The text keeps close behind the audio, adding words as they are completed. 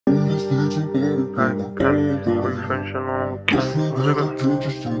My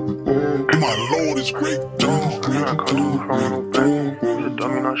lord is great dog.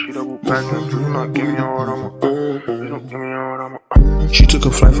 She took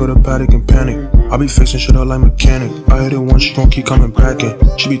a flight for the paddock and panic. I be fixing shit up like mechanic. I hit it once, she gon' keep coming back in.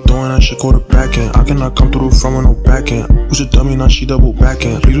 She be throwing that shit quarterbackin'. I cannot come through the front with no backhand. Who's a dummy, now she double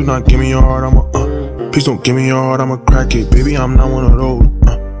backhand. Please do not give me your heart, please don't give me your heart, I'ma crack it. Baby, I'm not one of those.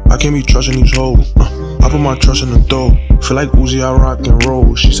 I can't be trusting these hoes. I put my trust in the dough. Feel like Uzi, I rock and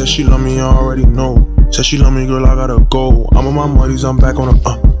roll. She said she love me, I already know. Said she love me, girl, I gotta go. I'm on my muddies, I'm back on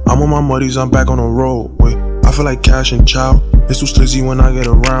the road. Wait, I feel like Cash and Chow. It's too slizzy when I get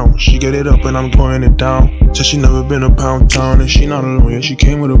around. She get it up and I'm throwing it down. Said she never been to Pound Town and she not alone, yeah, she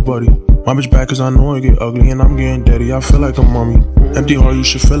came with a buddy. My bitch back cause I know it get ugly and I'm getting daddy. I feel like a mummy. Empty heart, you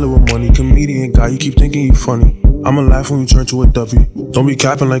should fill it with money. Comedian guy, you keep thinking you funny. I'ma laugh when you turn to a W. Don't be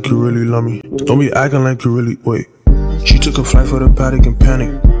capping like you really love me. Don't be acting like you really, wait. She took a flight for the paddock and panic.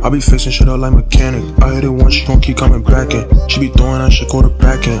 I be fixing shit up like mechanic. I hit it once, she gon' keep coming back in. She be throwing that shit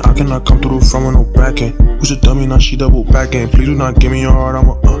quarterbackin'. I cannot come through the front with no backhand. Who's a dummy, now she double backhand. Please do not give me your heart,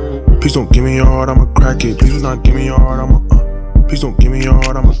 please don't give me your heart, I'ma crack it. Please do not give me your heart, please don't give me your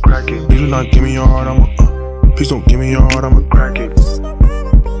heart, I'ma crack it. Please do not give me your heart, please don't give me your heart, I'ma crack it.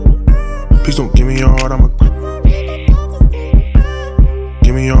 Please don't give me your heart,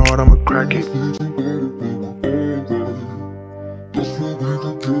 give me your heart, I'ma crack it.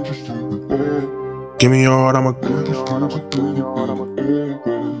 Give me your heart,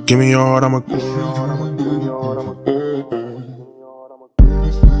 give me your heart,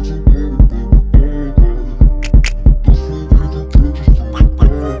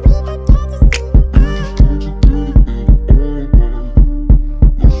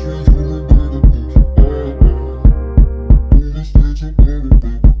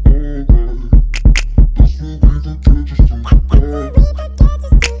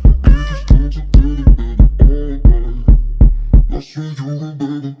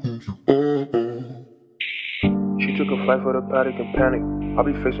 She took a flight for the paddock and panic. I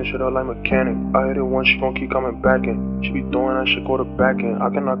be fixing shit up like mechanic. I hit it once, she gon' keep coming back in. She be throwing that shit quarterbackin'. I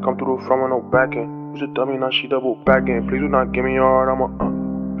cannot come through the front with no backhand. Who's a dummy, now she double backhand. Please do not give me your heart,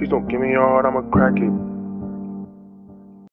 please don't give me your heart, I'ma crack it.